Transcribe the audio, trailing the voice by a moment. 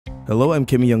Hello, I'm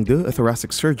Kim Young-do, a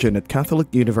thoracic surgeon at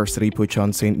Catholic University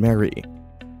Bucheon St. Mary.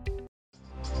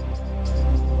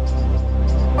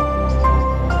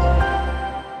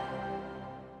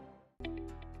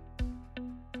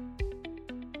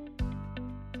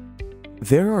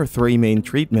 There are three main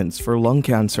treatments for lung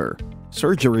cancer: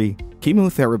 surgery,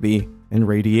 chemotherapy, and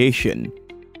radiation.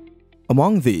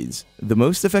 Among these, the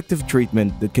most effective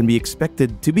treatment that can be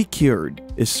expected to be cured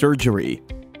is surgery.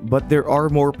 But there are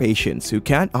more patients who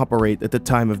can't operate at the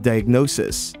time of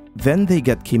diagnosis. Then they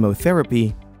get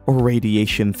chemotherapy or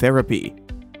radiation therapy.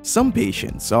 Some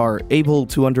patients are able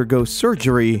to undergo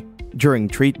surgery during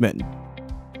treatment.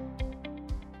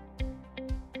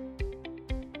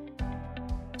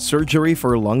 Surgery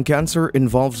for lung cancer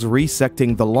involves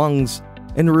resecting the lungs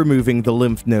and removing the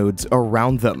lymph nodes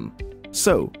around them.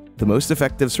 So, the most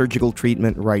effective surgical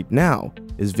treatment right now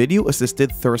is video-assisted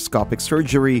thoracoscopic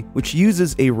surgery, which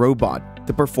uses a robot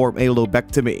to perform a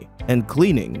lobectomy and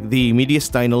cleaning the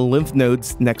mediastinal lymph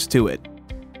nodes next to it.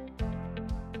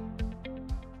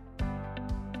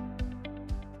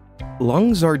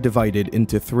 Lungs are divided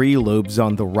into 3 lobes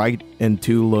on the right and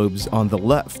 2 lobes on the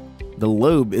left. The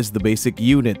lobe is the basic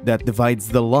unit that divides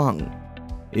the lung.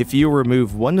 If you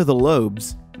remove one of the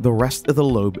lobes, the rest of the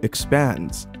lobe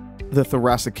expands. The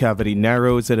thoracic cavity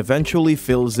narrows and eventually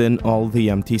fills in all the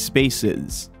empty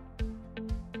spaces.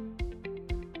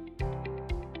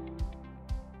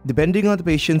 Depending on the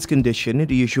patient's condition,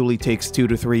 it usually takes 2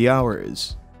 to 3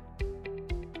 hours.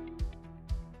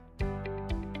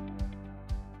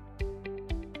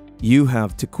 You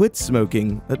have to quit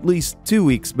smoking at least 2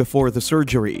 weeks before the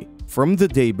surgery. From the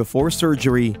day before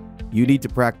surgery, you need to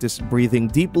practice breathing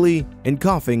deeply and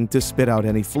coughing to spit out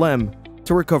any phlegm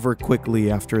to recover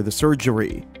quickly after the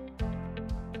surgery.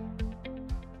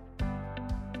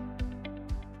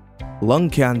 Lung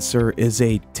cancer is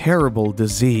a terrible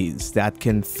disease that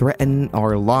can threaten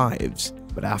our lives,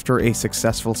 but after a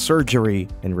successful surgery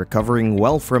and recovering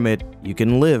well from it, you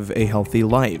can live a healthy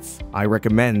life. I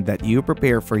recommend that you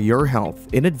prepare for your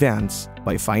health in advance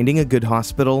by finding a good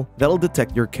hospital that'll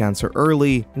detect your cancer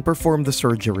early and perform the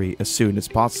surgery as soon as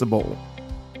possible.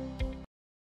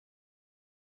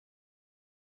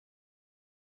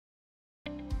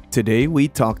 Today, we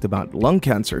talked about lung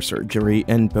cancer surgery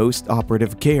and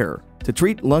post-operative care. To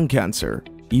treat lung cancer,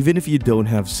 even if you don't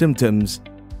have symptoms,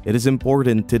 it is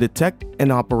important to detect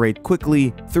and operate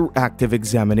quickly through active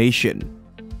examination.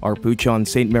 Our Bucheon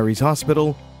St. Mary's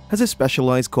Hospital has a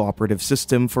specialized cooperative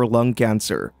system for lung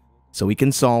cancer, so we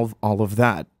can solve all of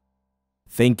that.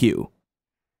 Thank you.